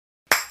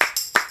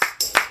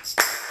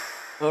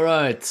All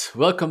right,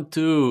 welcome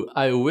to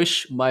I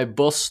Wish My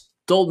Boss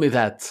Told Me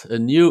That, a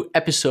new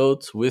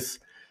episode with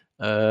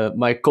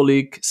my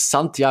colleague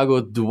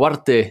Santiago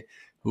Duarte,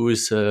 who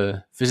is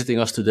visiting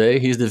us today.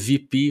 He's the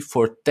VP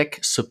for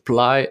Tech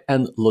Supply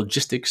and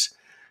Logistics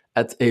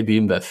at AB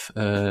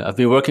InBev. I've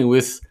been working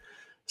with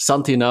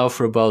Santi now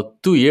for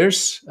about 2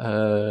 years.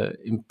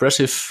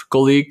 Impressive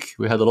colleague.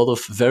 We had a lot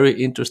of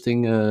very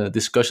interesting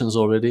discussions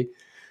already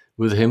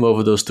with him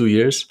over those 2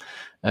 years.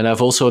 And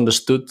I've also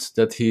understood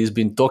that he's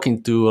been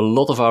talking to a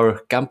lot of our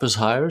campus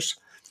hires,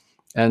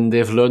 and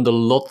they've learned a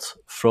lot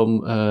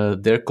from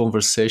their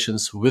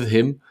conversations with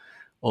him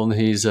on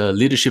his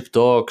leadership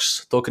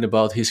talks, talking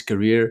about his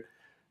career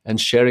and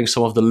sharing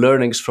some of the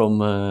learnings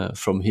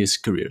from his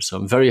career. So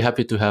I'm very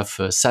happy to have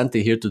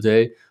Santi here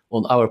today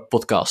on our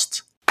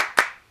podcast.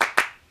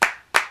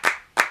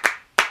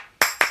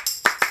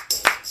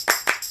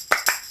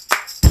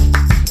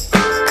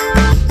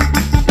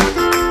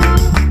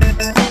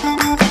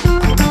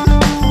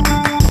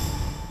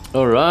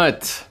 All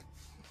right.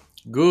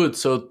 Good.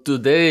 So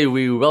today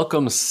we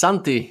welcome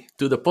Santi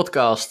to the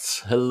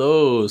podcast.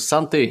 Hello,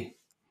 Santi.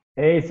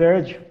 Hey,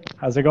 Serge.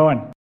 How's it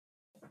going?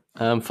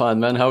 I'm fine,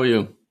 man. How are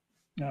you?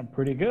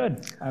 Pretty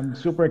good. I'm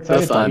super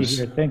Tough excited to be times.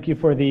 here. Thank you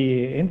for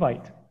the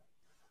invite.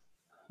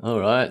 All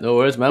right. No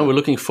worries, man. We're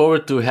looking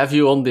forward to have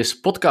you on this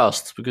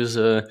podcast because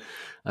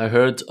I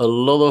heard a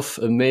lot of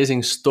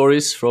amazing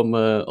stories from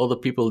other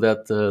people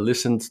that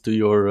listened to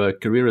your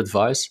career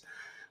advice.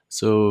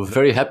 So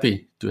very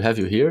happy to have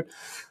you here.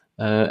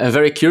 And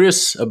very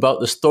curious about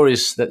the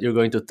stories that you're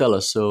going to tell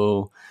us.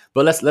 So,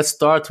 but let's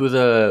start with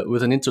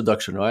an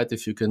introduction, right?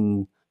 If you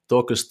can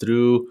talk us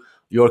through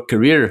your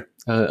career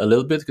a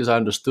little bit, because I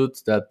understood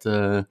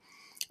that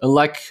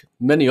unlike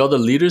many other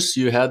leaders,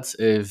 you had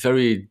a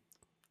very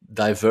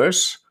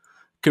diverse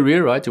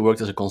career, right? You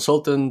worked as a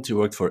consultant, you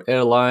worked for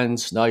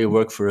airlines, now you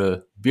work for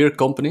a beer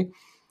company.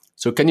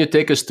 So, can you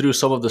take us through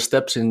some of the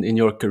steps in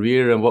your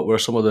career and what were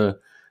some of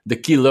the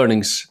key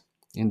learnings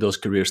in those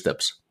career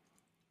steps?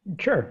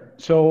 Sure.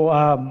 So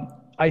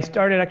I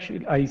studied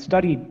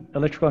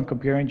electrical and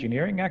computer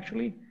engineering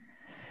actually.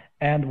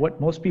 And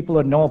what most people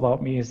don't know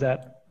about me is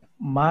that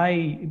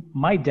my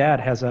dad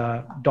has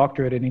a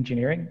doctorate in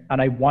engineering,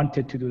 and I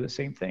wanted to do the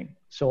same thing.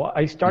 So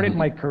I started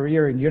my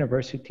career in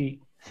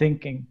university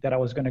thinking that I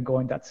was going to go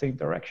in that same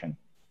direction.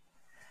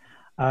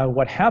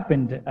 What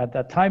happened at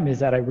that time is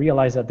that I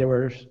realized that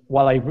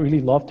while I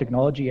really love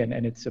technology and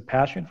it's a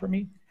passion for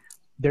me,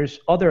 there's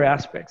other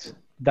aspects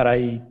that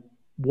I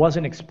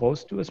wasn't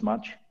exposed to as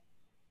much,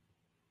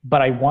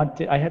 but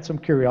I had some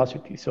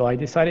curiosity. So I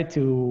decided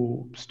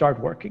to start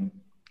working.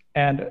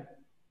 And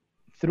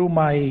through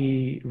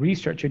my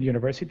research in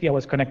university, I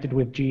was connected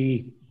with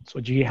GE,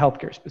 so GE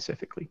Healthcare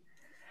specifically.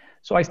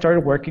 So I started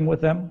working with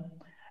them.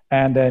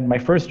 And then my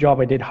first job,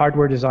 I did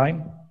hardware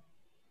design.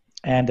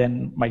 And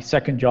then my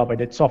second job, I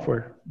did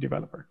software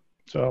developer.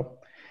 So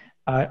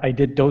I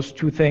did those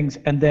two things.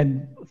 And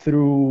then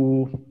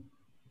through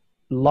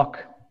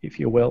luck, if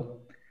you will,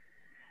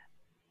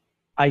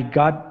 I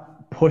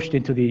got pushed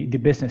into the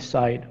business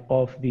side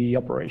of the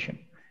operation.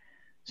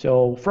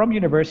 So from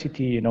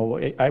university,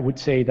 I would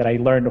say that I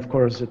learned, of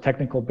course, the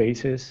technical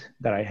basis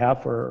that I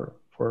have for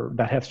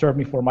that have served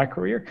me for my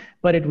career,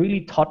 but it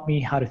really taught me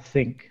how to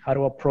think, how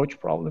to approach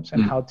problems,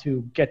 and how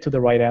to get to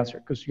the right answer.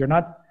 Because you're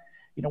not,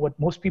 what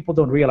most people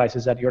don't realize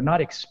is that you're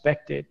not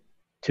expected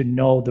to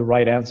know the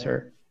right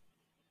answer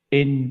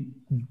in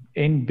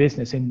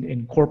business,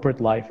 in corporate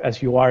life,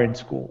 as you are in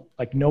school.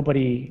 Like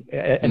nobody,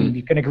 and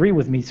you can agree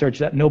with me, Serge,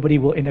 that nobody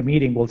will in a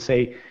meeting will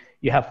say,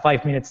 you have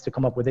 5 minutes to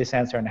come up with this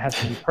answer and it has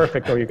to be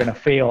perfect or you're going to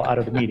fail out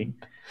of the meeting.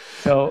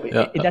 So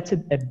that's a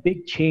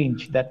big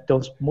change that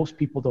most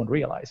people don't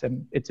realize.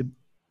 And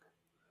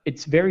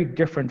it's very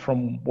different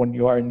from when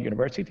you are in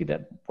university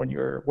than when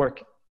you're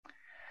working.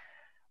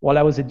 While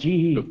I was at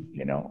GE,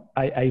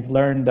 I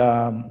learned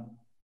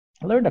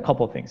a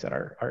couple of things that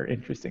are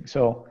interesting.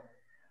 So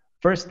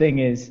first thing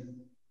is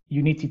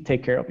you need to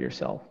take care of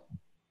yourself.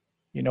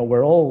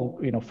 We're all,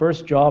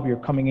 first job, you're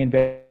coming in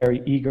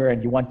very eager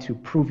and you want to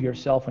prove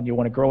yourself and you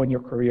want to grow in your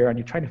career and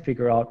you're trying to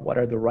figure out what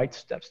are the right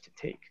steps to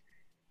take.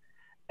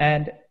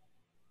 And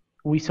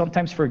we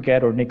sometimes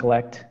forget or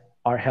neglect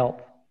our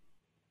health.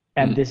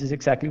 And this is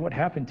exactly what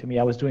happened to me.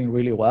 I was doing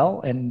really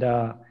well and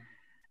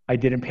I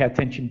didn't pay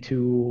attention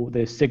to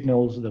the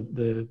signals,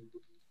 the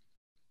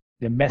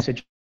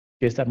messages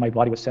that my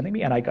body was sending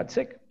me, and I got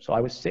sick. So I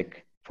was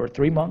sick for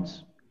 3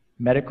 months,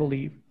 medical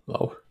leave.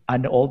 Wow.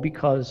 And all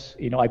because,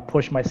 I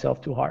pushed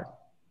myself too hard.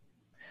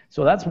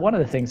 So that's one of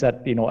the things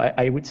that,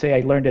 I would say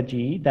I learned at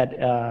GE that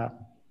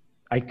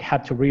I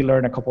had to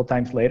relearn a couple of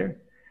times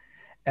later.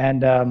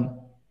 And,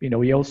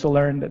 we also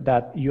learned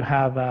that you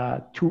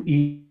have 2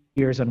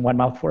 ears and 1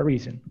 mouth for a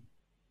reason.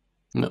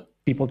 No.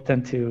 People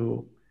tend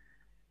to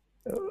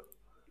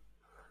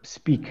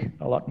speak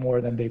a lot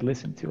more than they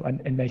listen to.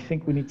 And I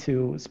think we need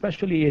to,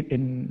 especially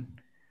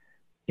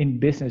in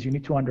business, you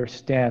need to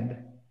understand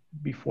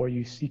before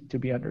you seek to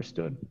be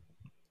understood.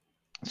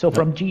 So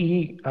from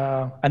GE,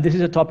 and this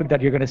is a topic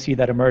that you're going to see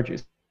that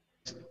emerges.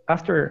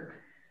 After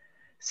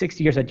 6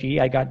 years at GE,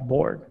 I got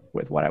bored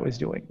with what I was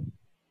doing,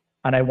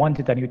 and I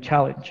wanted a new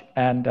challenge.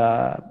 And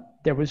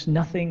there was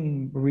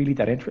nothing really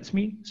that interests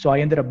me. So I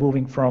ended up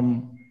moving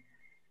from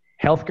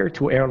healthcare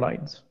to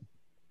airlines.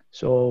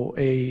 So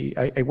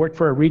I worked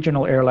for a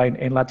regional airline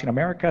in Latin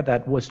America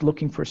that was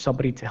looking for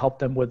somebody to help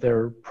them with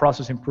their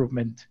process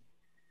improvement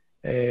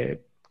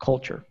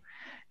culture.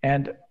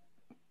 And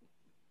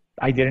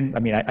I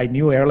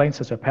knew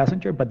airlines as a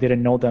passenger, but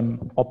didn't know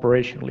them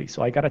operationally.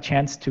 So I got a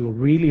chance to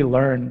really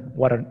learn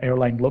what an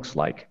airline looks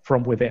like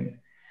from within.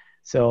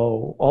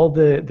 So all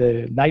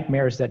the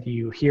nightmares that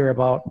you hear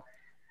about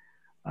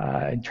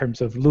in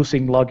terms of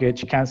losing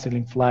luggage,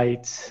 canceling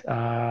flights,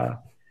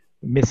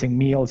 missing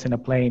meals in a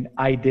plane,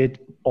 I did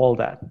all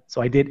that.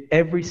 So I did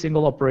every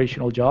single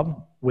operational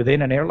job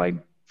within an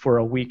airline for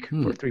a week,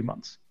 for 3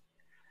 months.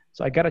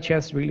 So I got a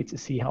chance really to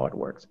see how it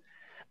works.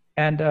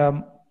 And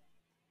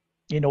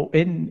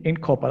in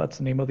Copa, that's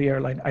the name of the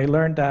airline, I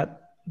learned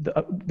that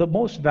the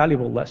most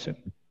valuable lesson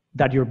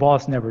that your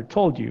boss never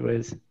told you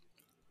is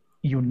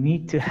you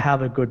need to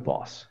have a good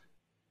boss.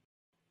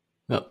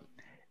 Yeah.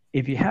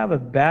 If you have a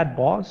bad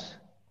boss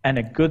and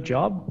a good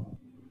job,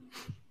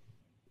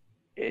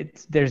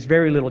 there's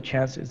very little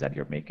chances that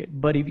you'll make it.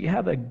 But if you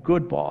have a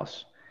good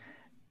boss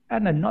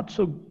and a not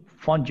so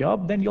fun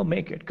job, then you'll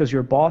make it, because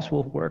your boss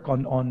will work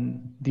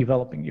on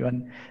developing you.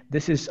 And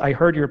I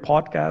heard your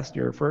podcast,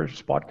 your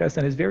first podcast,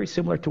 and it's very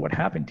similar to what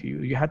happened to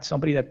you. You had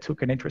somebody that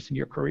took an interest in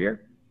your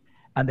career,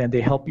 and then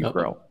they help you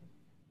grow.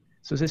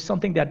 So this is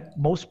something that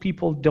most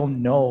people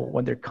don't know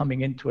when they're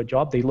coming into a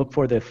job. They look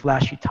for the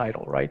flashy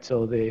title, right?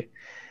 So the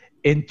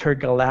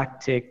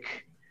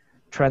intergalactic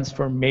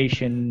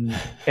transformation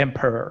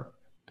emperor,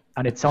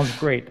 and it sounds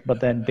great,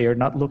 but then they're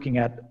not looking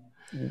at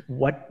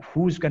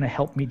who's going to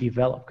help me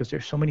develop, because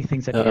there's so many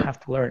things that you have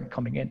to learn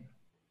coming in.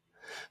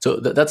 So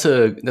that's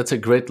a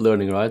great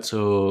learning, right?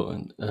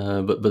 So,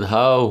 but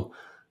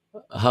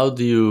how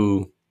do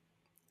you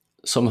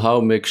somehow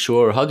make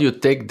sure? How do you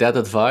take that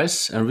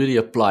advice and really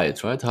apply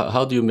it, right?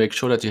 How do you make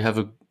sure that you have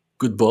a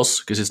good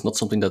boss? Because it's not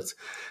something that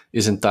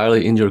is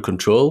entirely in your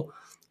control.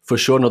 For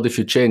sure, not if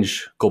you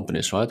change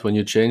companies, right? When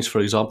you change,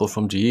 for example,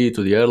 from GE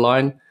to the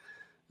airline,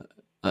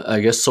 I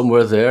guess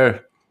somewhere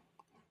there,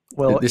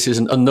 well, this is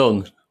an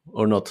unknown,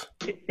 or not?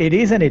 It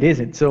is and it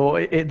isn't. So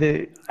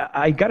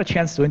I got a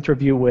chance to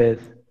interview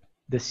with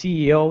the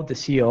CEO, the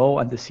COO,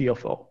 and the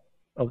CFO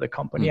of the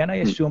company. And I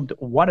assumed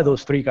one of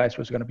those three guys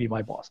was going to be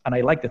my boss. And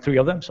I liked the three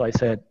of them. So I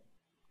said,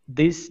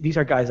 these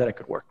are guys that I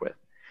could work with.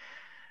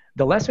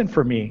 The lesson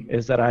for me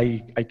is that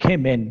I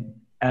came in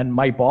and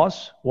my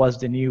boss was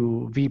the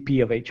new VP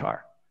of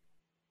HR,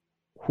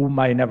 whom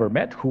I never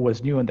met, who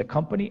was new in the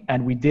company,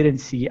 and we didn't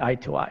see eye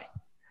to eye.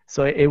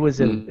 So it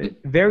was a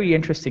very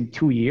interesting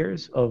 2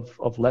 years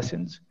of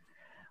lessons.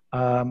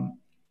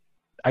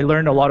 I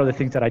learned a lot of the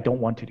things that I don't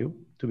want to do,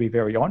 to be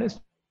very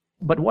honest.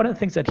 But one of the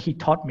things that he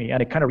taught me,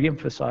 and it kind of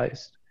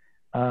reemphasized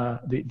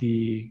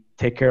the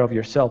take care of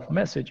yourself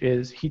message,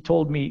 is he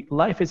told me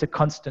life is a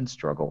constant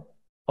struggle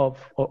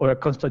or a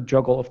constant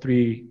juggle of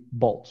three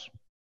balls.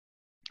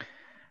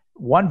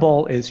 One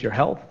ball is your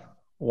health,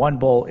 one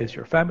ball is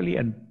your family,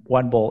 and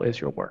one ball is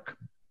your work.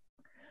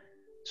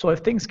 So if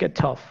things get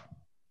tough,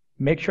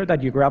 make sure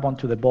that you grab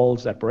onto the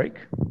balls that break,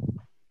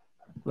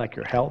 like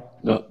your health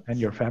and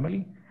your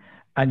family,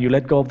 and you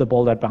let go of the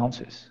ball that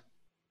bounces,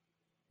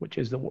 which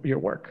is your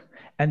work.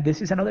 And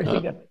this is another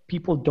thing that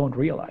people don't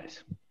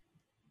realize,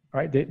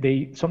 right?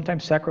 They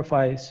sometimes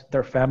sacrifice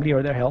their family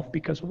or their health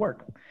because of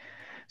work.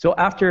 So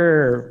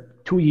after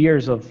 2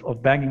 years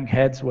of banging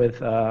heads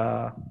with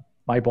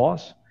my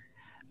boss,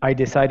 I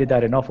decided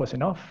that enough was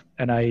enough,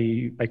 and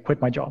I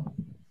quit my job.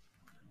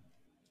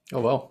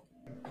 Oh, wow.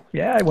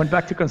 Yeah, I went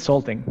back to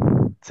consulting.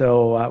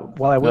 So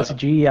while I was at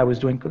GE, I was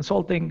doing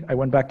consulting. I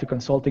went back to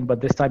consulting,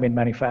 but this time in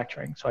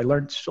manufacturing. So I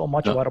learned so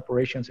much about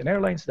operations in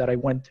airlines that I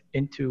went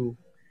into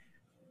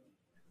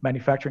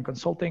manufacturing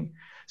consulting.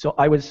 So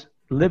I was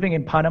living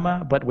in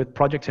Panama, but with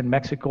projects in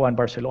Mexico and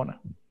Barcelona.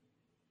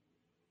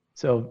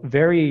 So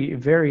very,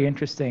 very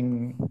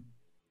interesting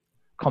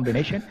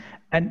combination.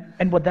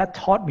 And what that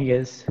taught me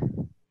is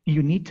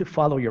you need to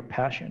follow your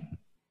passion.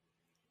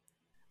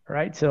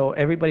 Right? So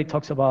everybody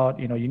talks about,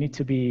 you need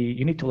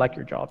to like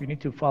your job. You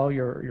need to follow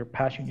your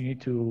passion. You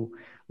need to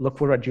look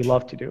for what you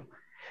love to do.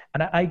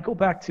 And I go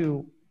back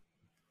to,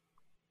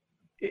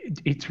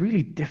 it's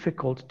really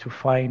difficult to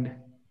find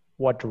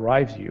what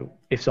drives you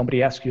if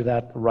somebody asks you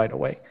that right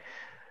away.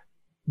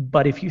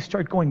 But if you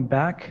start going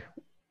back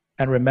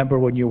and remember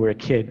when you were a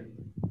kid,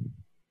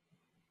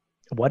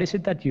 what is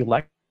it that you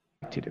like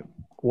to do?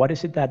 What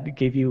is it that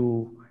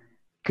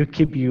could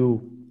keep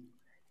you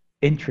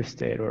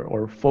interested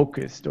or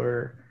focused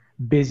or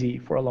busy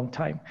for a long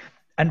time?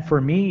 And for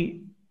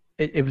me,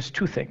 it was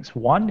two things.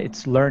 One,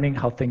 it's learning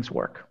how things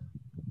work.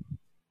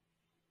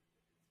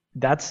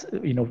 That's,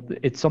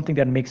 it's something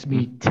that makes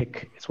me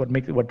tick. It's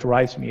what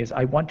drives me, is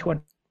I want to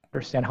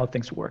understand how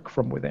things work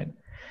from within.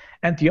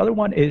 And the other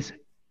one is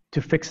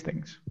to fix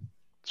things.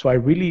 So I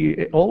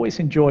really always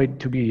enjoyed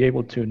to be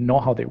able to know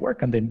how they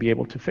work and then be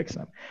able to fix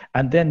them.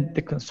 And then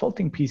the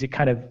consulting piece, it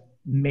kind of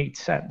made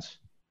sense.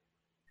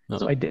 No.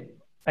 So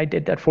I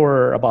did that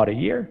for about a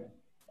year,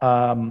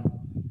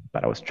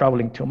 but I was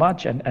traveling too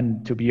much,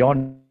 and to be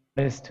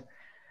honest,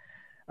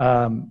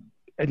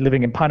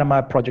 living in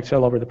Panama, projects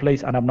all over the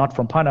place, and I'm not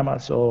from Panama,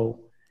 so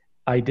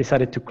I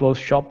decided to close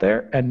shop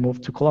there and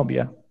move to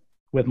Colombia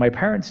with my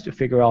parents to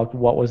figure out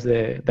what was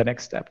the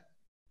next step.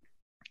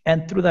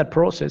 And through that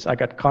process, I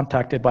got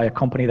contacted by a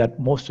company that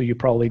most of you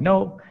probably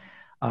know,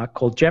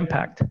 called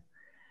Genpact.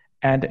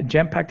 And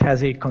Genpact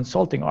has a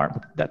consulting arm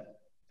that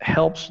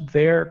helps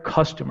their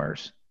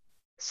customers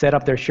set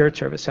up their shared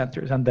service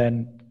centers and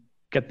then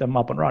get them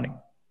up and running.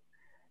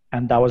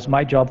 And that was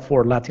my job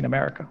for Latin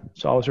America.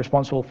 So I was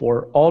responsible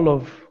for all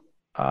of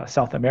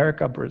South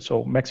America,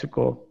 so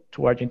Mexico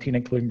to Argentina,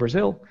 including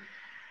Brazil.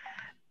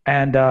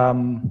 And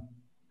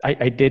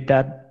I did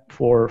that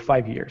for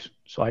 5 years.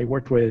 So I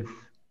worked with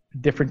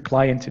different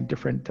clients in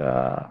different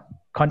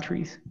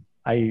countries.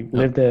 I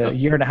lived a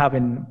year and a half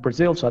in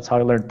Brazil, so that's how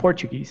I learned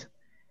Portuguese.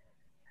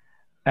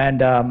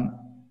 And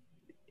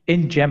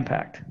in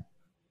Genpact,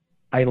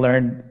 I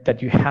learned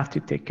that you have to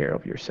take care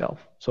of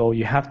yourself. So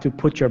you have to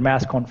put your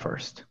mask on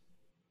first.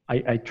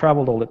 I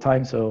traveled all the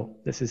time, so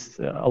this is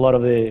a lot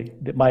of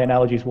my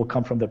analogies will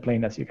come from the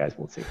plane, as you guys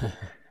will see.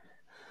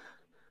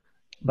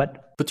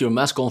 But put your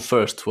mask on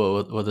first.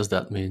 What does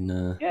that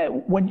mean? Yeah,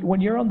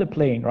 when you're on the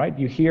plane, right?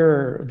 You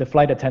hear the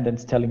flight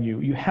attendants telling you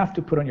you have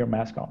to put on your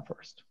mask on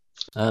first.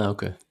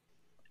 Okay.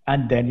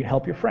 And then you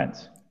help your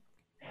friends.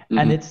 Mm-hmm.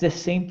 And it's the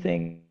same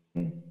thing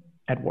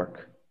at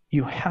work.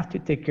 You have to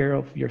take care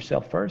of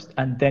yourself first,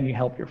 and then you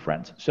help your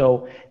friends.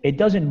 So it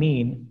doesn't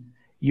mean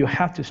you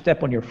have to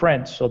step on your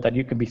friends so that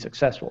you can be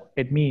successful.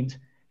 It means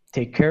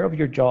take care of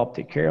your job,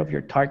 take care of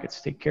your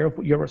targets, take care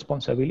of your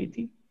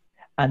responsibility,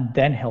 and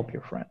then help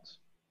your friends.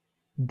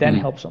 Then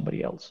help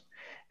somebody else.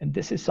 And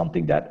this is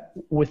something that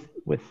with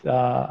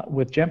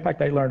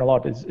Genpact I learned a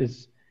lot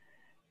is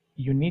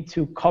you need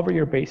to cover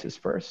your bases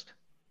first,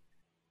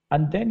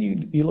 and then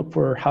you look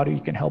for how you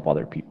can help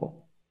other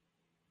people.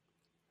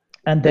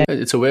 And then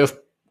it's a way of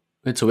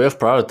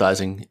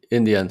prioritizing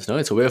in the end. No,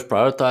 it's a way of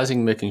prioritizing,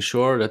 making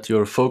sure that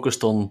you're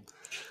focused on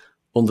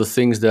the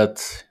things that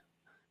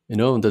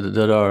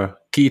that are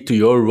key to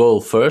your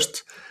role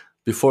first,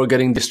 before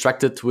getting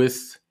distracted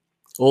with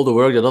all the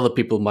work that other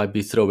people might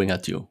be throwing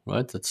at you.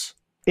 Right?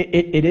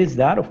 It is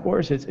that, of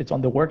course, it's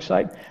on the work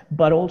side,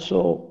 but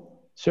also,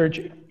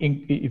 Serge,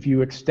 if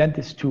you extend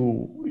this to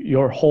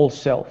your whole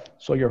self,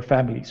 so your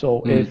family.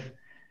 So if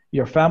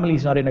your family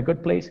is not in a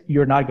good place,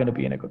 you're not going to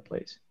be in a good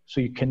place.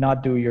 So you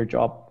cannot do your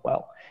job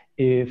well.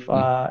 If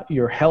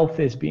your health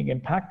is being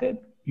impacted,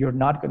 you're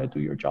not going to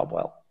do your job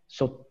well.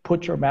 So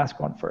put your mask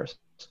on first.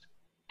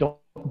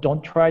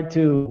 Don't try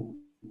to,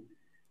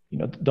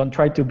 don't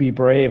try to be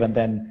brave and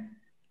then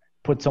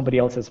put somebody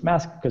else's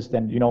mask, because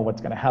then you know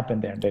what's going to happen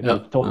there. They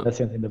told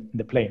us in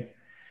the plane.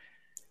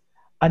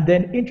 And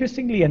then,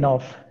 interestingly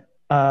enough,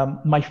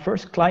 my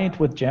first client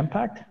with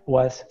Genpact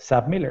was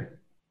SABMiller.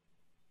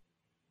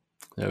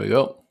 There we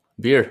go,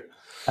 beer.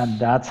 And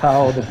that's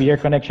how the beer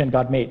connection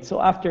got made. So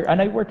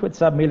and I worked with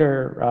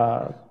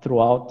SABMiller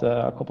throughout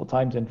a couple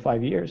times in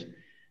 5 years.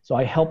 So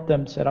I helped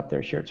them set up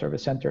their shared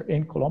service center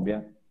in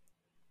Colombia.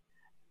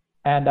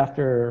 And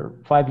after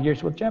 5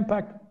 years with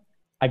Genpact,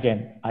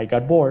 again, I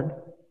got bored.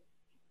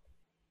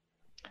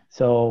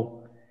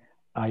 So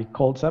I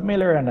called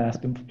SABMiller and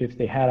asked them if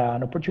they had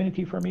an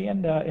opportunity for me,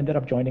 and ended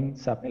up joining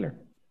SABMiller.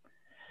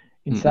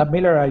 In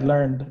SABMiller, I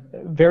learned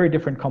a very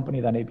different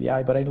company than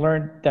ABI, but I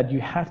learned that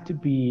you have to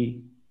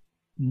be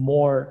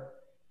more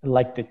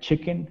like the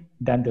chicken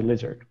than the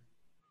lizard.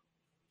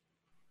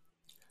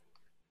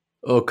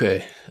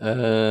 Okay.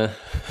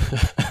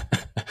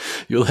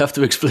 You'll have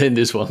to explain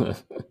this one.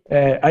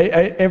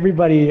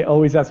 Everybody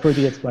always asks for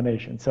the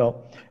explanation.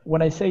 So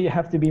when I say you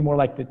have to be more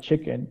like the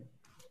chicken,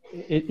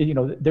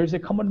 there's a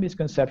common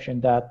misconception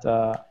that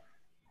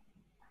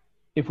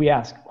if we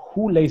ask,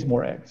 who lays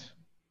more eggs?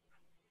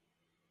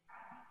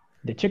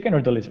 The chicken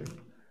or the lizard?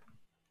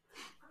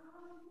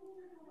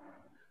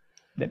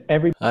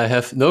 I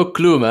have no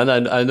clue, man.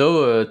 I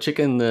know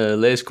chicken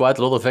lays quite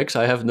a lot of eggs.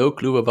 I have no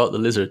clue about the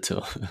lizard.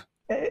 So.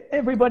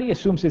 Everybody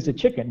assumes it's a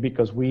chicken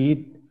because we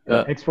eat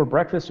eggs for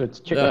breakfast, so it's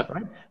chicken,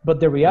 right? But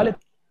the reality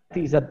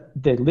is that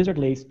the lizard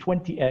lays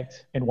 20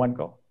 eggs in one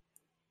go.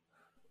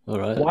 All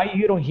right. Why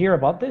you don't hear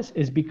about this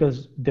is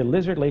because the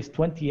lizard lays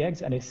 20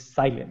 eggs and is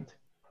silent.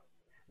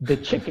 The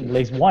chicken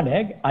lays one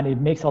egg and it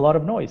makes a lot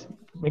of noise.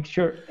 Make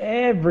sure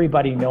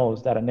everybody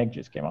knows that an egg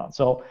just came out.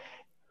 So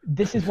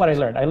this is what I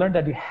learned. I learned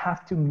that you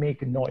have to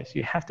make noise.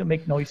 You have to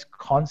make noise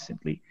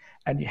constantly.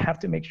 And you have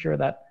to make sure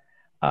that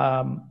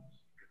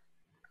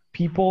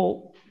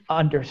people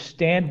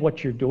understand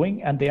what you're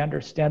doing and they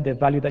understand the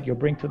value that you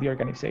bring to the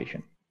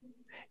organization.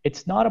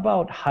 It's not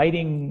about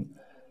hiding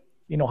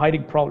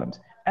problems.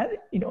 And,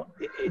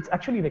 it's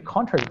actually the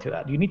contrary to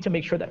that. You need to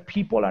make sure that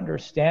people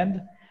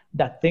understand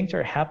that things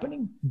are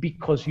happening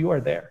because you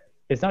are there.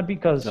 It's not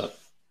because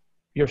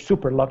you're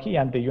super lucky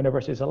and the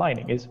universe is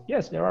aligning.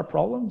 Yes, there are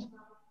problems,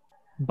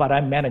 but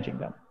I'm managing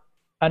them.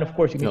 And of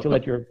course, you need to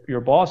let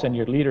your boss and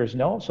your leaders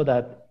know so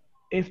that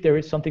if there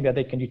is something that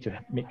they can do to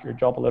make your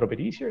job a little bit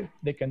easier,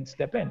 they can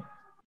step in.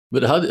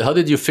 But how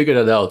did you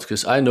figure that out?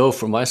 Because I know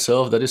for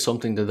myself that is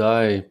something that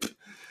I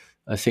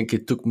think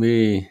it took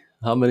me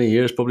how many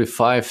years? Probably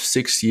 5,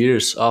 6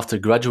 years after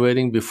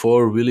graduating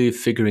before really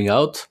figuring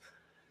out,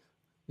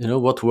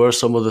 what were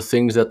some of the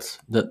things that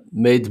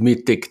made me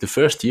tick. The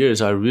first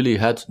years I really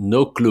had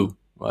no clue,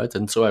 right?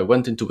 And so I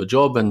went into a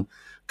job and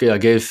okay,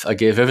 I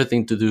gave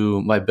everything to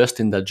do my best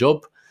in that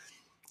job.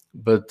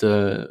 But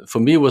for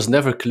me, it was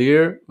never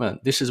clear, man,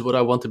 this is what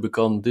I want to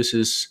become. This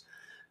is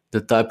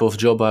the type of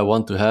job I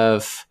want to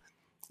have.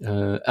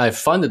 I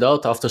found it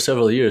out after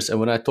several years. And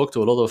when I talk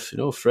to a lot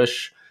of,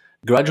 fresh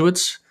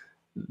graduates,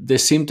 they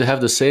seem to have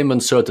the same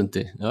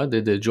uncertainty.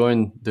 They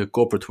join the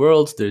corporate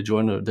world, they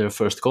join their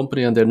first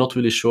company, and they're not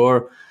really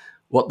sure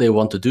what they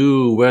want to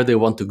do, where they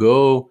want to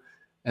go.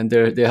 And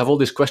they have all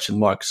these question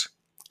marks.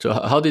 So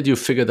how did you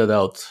figure that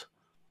out?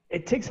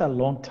 It takes a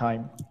long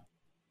time.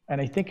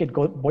 And I think it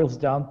boils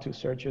down to,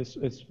 Serge,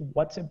 is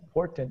what's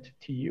important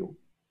to you,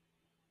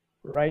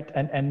 right?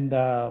 And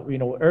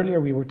earlier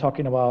we were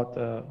talking about,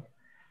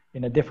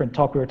 in a different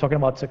talk, we were talking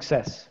about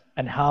success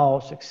and how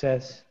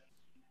success,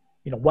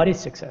 what is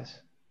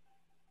success?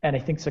 And I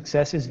think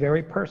success is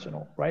very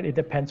personal, right? It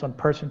depends on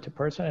person to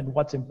person and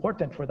what's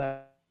important for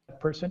that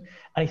person.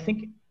 And I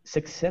think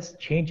success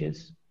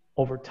changes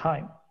over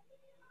time.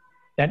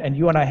 And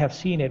you and I have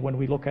seen it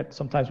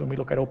sometimes when we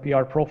look at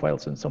OPR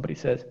profiles and somebody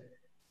says,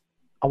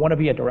 I want to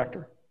be a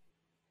director.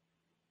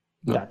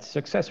 No. That's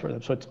success for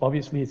them. So it's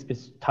obviously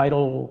it's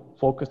title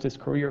focused, it's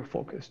career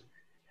focused.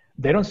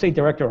 They don't say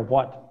director of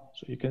what.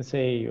 So you can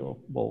say,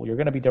 well, you're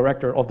going to be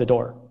director of the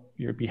door.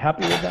 You'll be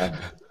happy with that.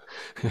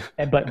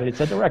 But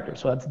it's a director.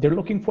 So they're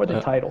looking for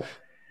the title.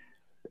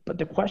 But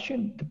the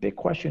big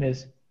question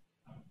is,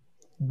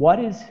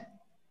 when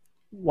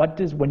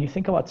you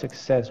think about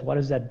success, what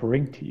does that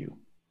bring to you?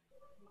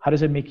 How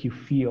does it make you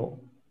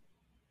feel?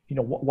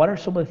 What are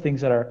some of the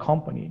things that are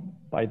accompanied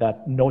by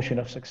that notion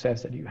of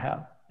success that you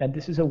have? And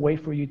this is a way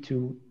for you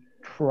to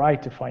try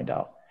to find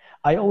out.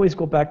 I always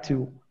go back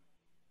to,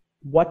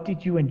 what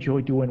did you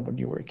enjoy doing when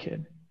you were a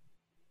kid?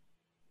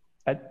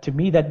 To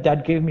me,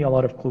 that gave me a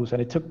lot of clues.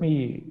 And it took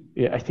me,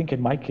 I think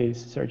in my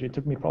case, Sergio, it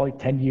took me probably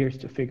 10 years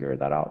to figure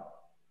that out.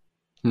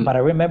 But I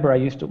remember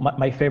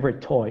my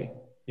favorite toy,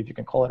 if you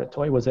can call it a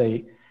toy, was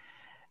a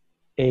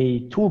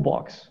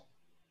toolbox.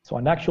 So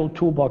an actual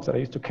toolbox that I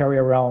used to carry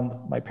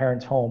around my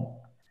parents' home.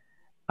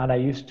 And I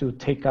used to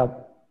take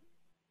apart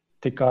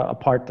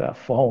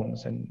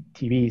phones and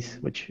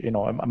TVs, which,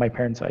 my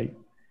parents,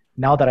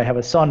 now that I have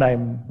a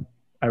son,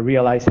 I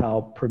realize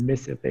how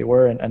permissive they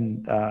were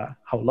and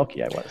how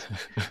lucky I was.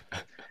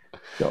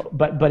 So,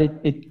 but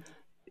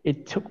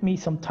it took me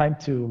some time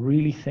to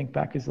really think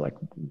back. Is like,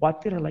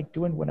 what did I like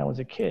doing when I was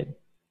a kid?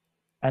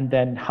 And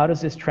then how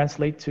does this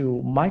translate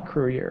to my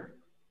career?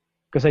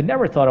 Because I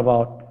never thought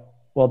about,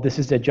 well, this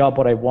is the job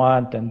what I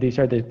want, and these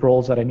are the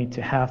roles that I need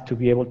to have to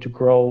be able to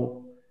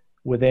grow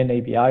within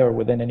ABI or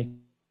within any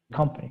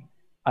company.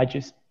 I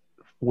just,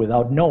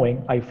 without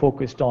knowing, I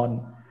focused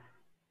on,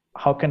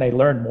 how can I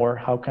learn more?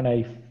 How can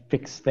I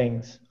fix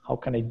things? How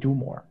can I do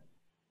more?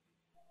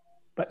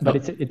 But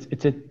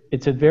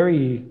it's a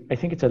very, I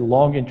think it's a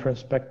long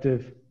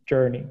introspective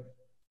journey,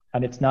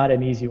 and it's not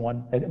an easy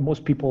one. And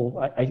most people,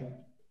 I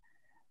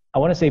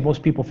want to say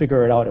most people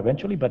figure it out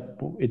eventually, but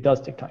it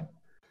does take time.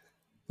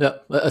 Yeah,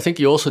 I think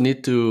you also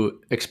need to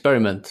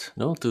experiment,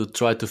 to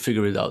try to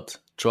figure it out.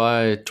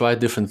 Try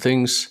different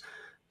things,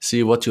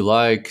 see what you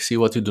like, see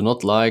what you do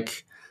not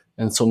like.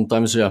 And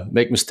sometimes,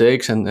 make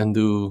mistakes and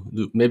do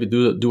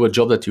a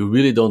job that you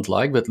really don't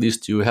like, but at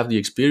least you have the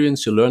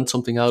experience, you learned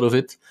something out of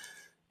it,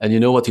 and you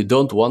know what you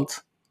don't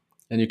want,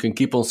 and you can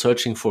keep on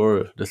searching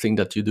for the thing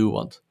that you do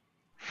want.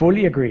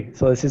 Fully agree.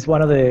 So this is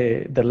one of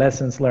the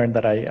lessons learned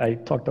that I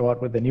talked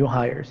about with the new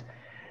hires.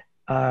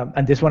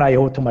 And this one I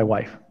owe to my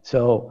wife.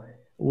 So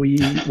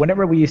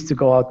whenever we used to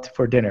go out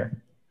for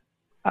dinner,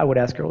 I would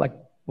ask her, like,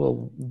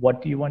 well,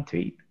 what do you want to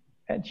eat?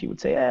 And she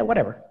would say,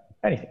 whatever,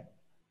 anything.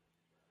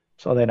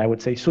 So then I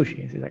would say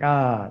sushi. And she's like,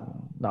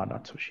 no,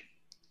 not sushi.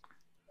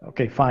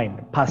 Okay,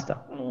 fine. Pasta.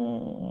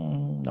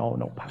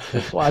 No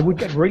pasta. So I would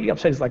get really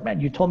upset. It's like, man,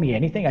 you told me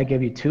anything. I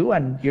gave you 2,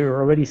 and you're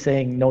already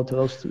saying no to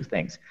those 2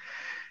 things.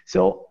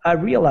 So I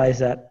realized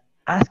that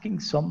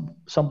asking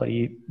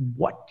somebody,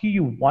 what do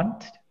you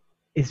want,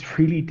 is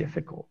really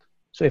difficult.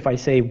 So if I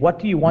say, what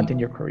do you want in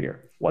your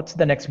career? What's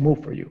the next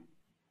move for you?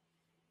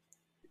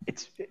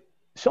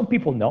 Some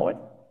people know it,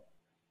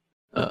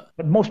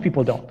 but most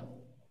people don't.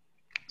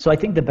 So I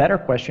think the better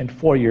question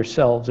for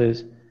yourselves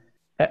is,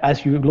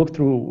 as you look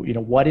through,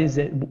 what is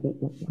it,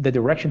 the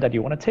direction that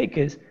you want to take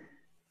is,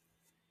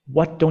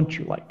 what don't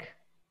you like?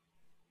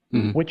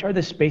 Mm-hmm. Which are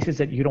the spaces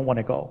that you don't want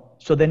to go?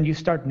 So then you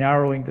start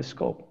narrowing the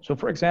scope. So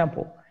for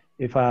example,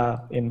 if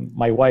in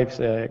my wife's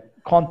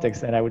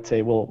context, then I would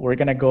say, well, we're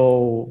going to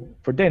go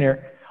for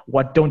dinner.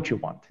 What don't you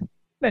want?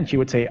 Then she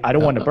would say, I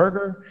don't want a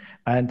burger,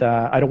 and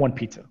I don't want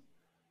pizza.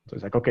 So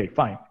it's like, okay,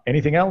 fine.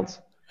 Anything else?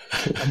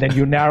 And then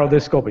you narrow the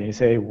scope and you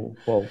say,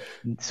 well,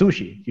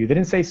 sushi. You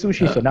didn't say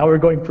sushi, so now we're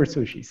going for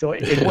sushi. So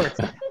it works,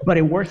 but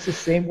it works the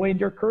same way in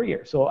your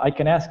career. So I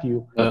can ask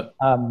you,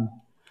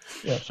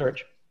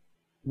 Serge,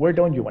 where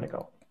don't you want to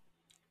go?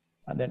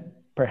 And then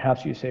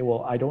perhaps you say,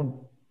 well, I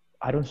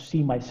don't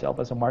see myself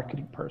as a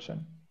marketing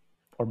person,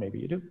 or maybe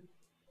you do.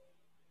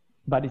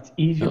 But it's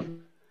easier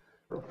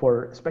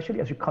for, especially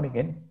as you're coming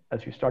in,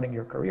 as you're starting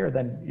your career,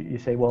 then you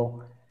say,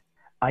 well,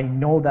 I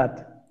know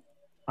that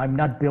I'm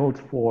not built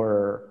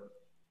for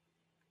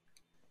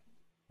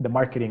the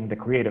marketing, the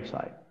creative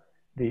side,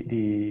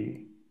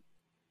 the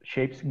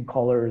shapes and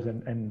colors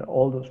and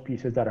all those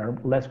pieces that are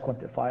less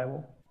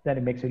quantifiable. Then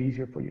it makes it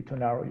easier for you to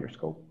narrow your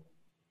scope.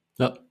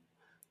 No,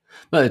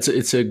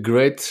 it's a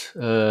great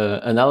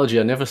analogy.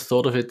 I never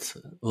thought of it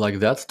like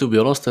that, to be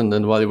honest. And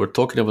then while you were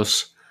talking, I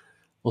was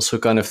also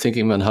kind of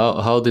thinking, man,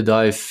 how did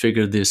I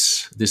figure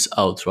this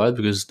out, right?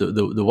 Because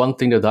the one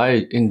thing that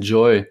I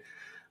enjoy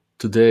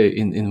today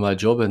in my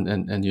job,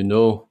 and you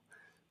know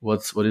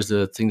what is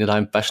the thing that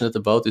I'm passionate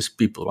about is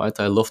people, right?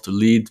 I love to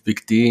lead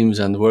big teams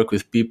and work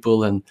with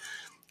people and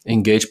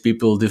engage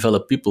people,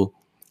 develop people.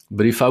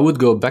 But if I would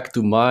go back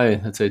to my,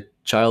 let's say,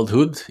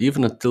 childhood,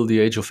 even until the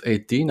age of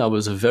 18, I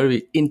was a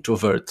very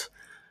introvert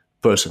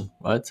person,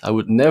 right? I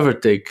would never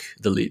take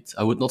the lead.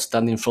 I would not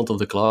stand in front of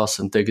the class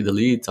and take the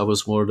lead. I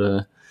was more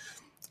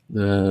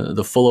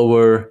the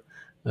follower,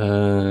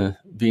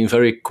 being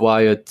very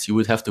quiet. You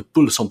would have to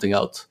pull something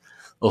out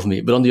of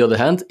me. But on the other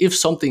hand, if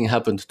something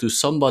happened to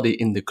somebody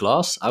in the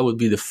class, I would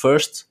be the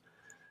first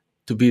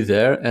to be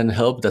there and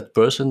help that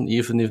person,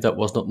 even if that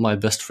was not my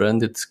best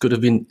friend. It could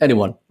have been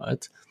anyone,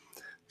 right?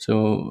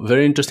 So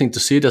very interesting to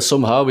see that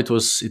somehow it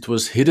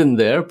was hidden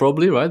there,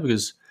 probably, right?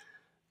 Because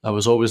I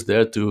was always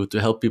there to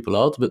help people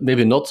out, but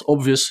maybe not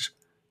obvious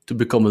to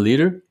become a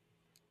leader,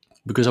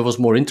 because I was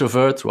more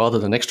introvert rather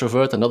than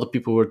extrovert, and other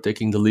people were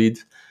taking the lead,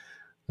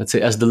 let's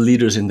say, as the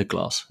leaders in the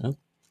class. Yeah?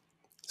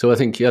 So I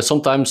think,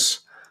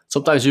 sometimes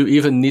you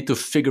even need to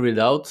figure it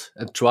out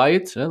and try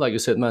it. Yeah? Like you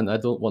said, man, I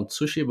don't want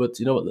sushi, but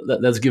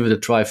let's give it a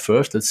try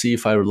first. Let's see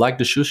if I like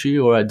the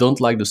sushi or I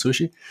don't like the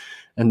sushi,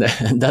 and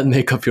then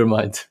make up your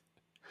mind.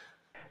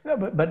 No,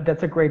 but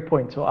that's a great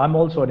point. So I'm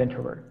also an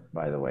introvert,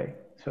 by the way.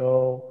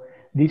 So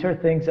these are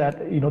things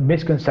that,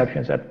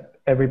 misconceptions that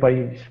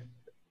everybody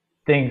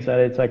thinks, that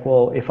it's like,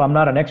 well, if I'm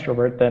not an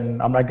extrovert,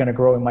 then I'm not going to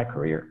grow in my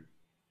career.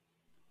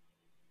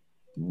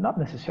 Not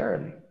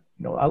necessarily.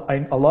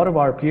 A lot of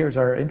our peers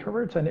are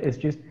introverts, and it's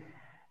just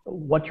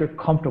what you're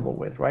comfortable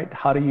with, right?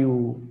 How do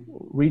you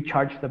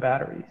recharge the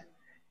batteries?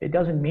 It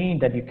doesn't mean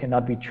that you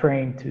cannot be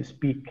trained to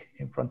speak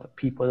in front of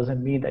people. It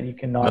doesn't mean that you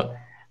cannot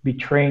be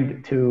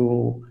trained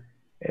to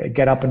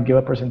get up and give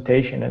a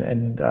presentation,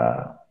 and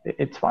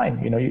it's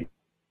fine.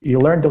 You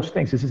learn those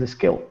things. This is a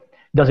skill.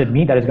 Does it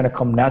mean that it's going to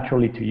come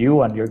naturally to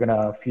you and you're going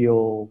to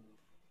feel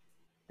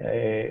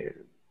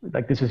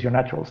like this is your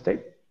natural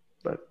state?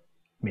 But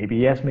maybe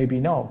yes, maybe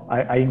no.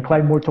 I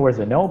incline more towards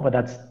the no, but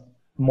that's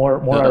more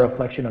a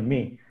reflection on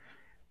me.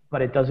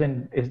 But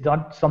it's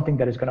not something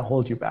that is going to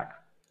hold you back.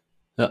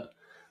 Yeah.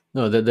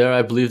 No, there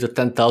I believe the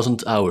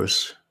 10,000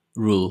 hours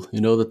rule.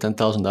 The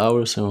 10,000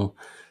 hours. So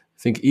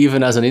I think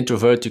even as an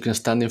introvert, you can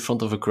stand in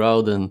front of a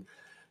crowd and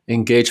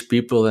engage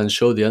people and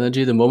show the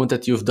energy. The moment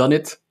that you've done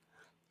it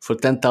for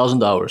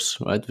 10,000 hours,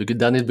 right? Because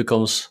then it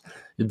becomes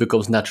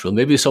natural.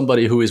 Maybe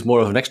somebody who is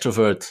more of an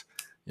extrovert,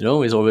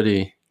 is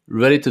already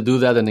ready to do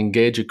that and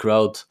engage a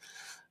crowd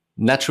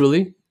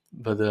naturally.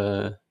 But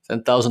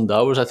 10,000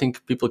 hours, I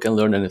think people can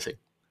learn anything.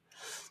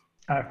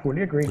 I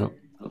fully agree.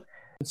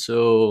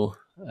 So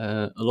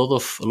a lot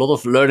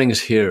of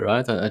learnings here,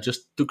 right? I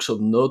just took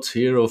some notes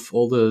here of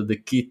all the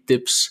key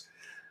tips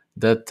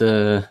that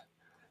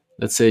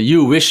let's say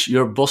you wish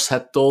your boss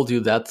had told you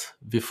that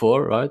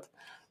before, right?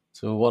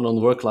 So one on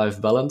work-life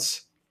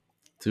balance,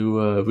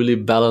 to really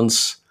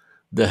balance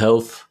the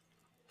health,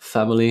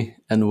 family,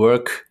 and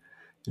work,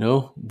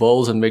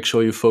 balls, and make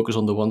sure you focus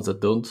on the ones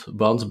that don't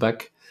bounce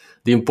back.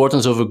 The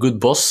importance of a good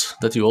boss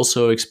that you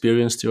also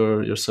experienced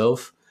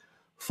yourself,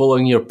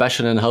 following your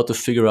passion and how to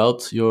figure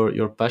out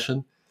your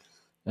passion.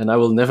 And I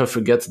will never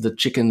forget the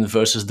chicken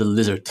versus the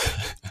lizard,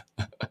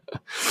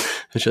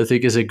 which I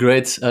think is a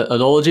great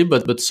analogy,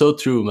 but so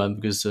true, man,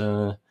 because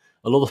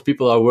a lot of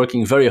people are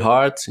working very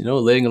hard,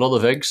 laying a lot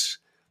of eggs.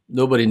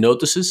 Nobody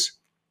notices.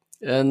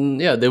 And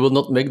they will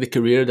not make the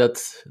career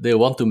that they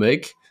want to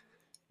make,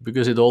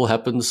 because it all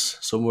happens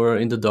somewhere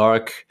in the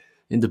dark,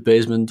 in the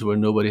basement where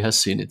nobody has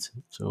seen it.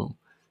 So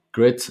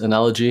great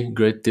analogy,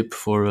 great tip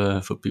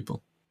for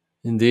people.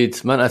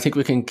 Indeed, man, I think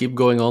we can keep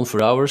going on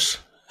for hours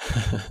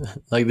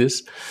like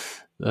this.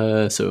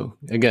 So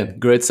again,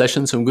 great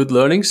session, some good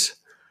learnings.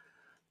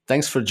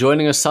 Thanks for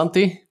joining us,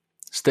 Santi.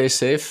 Stay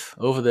safe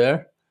over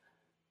there.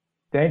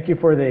 Thank you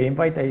for the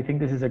invite. I think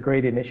this is a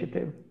great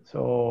initiative.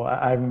 So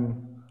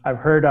I've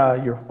heard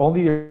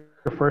your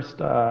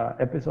first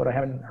episode. I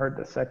haven't heard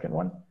the second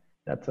one.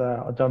 That's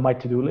on my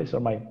to-do list or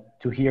my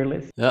to-hear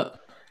list. Yeah.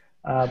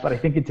 But I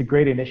think it's a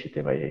great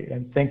initiative.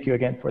 And thank you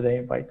again for the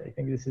invite. I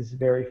think this is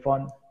very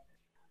fun.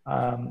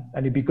 And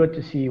it'd be good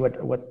to see what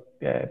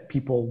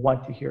people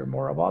want to hear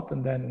more about.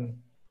 And then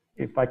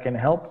if I can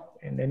help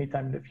in any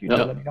time in the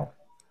future, let me know.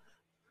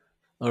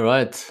 All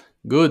right.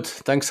 Good.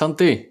 Thanks,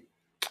 Santi.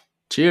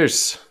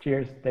 Cheers.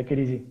 Cheers. Take it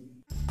easy.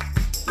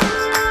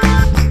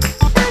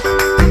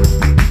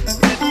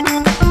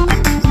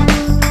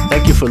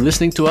 Thank you for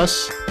listening to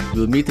us.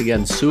 We'll meet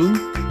again soon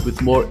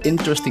with more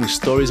interesting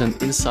stories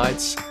and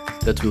insights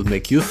that will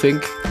make you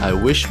think, I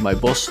wish my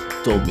boss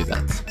told me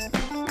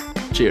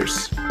that.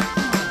 Cheers.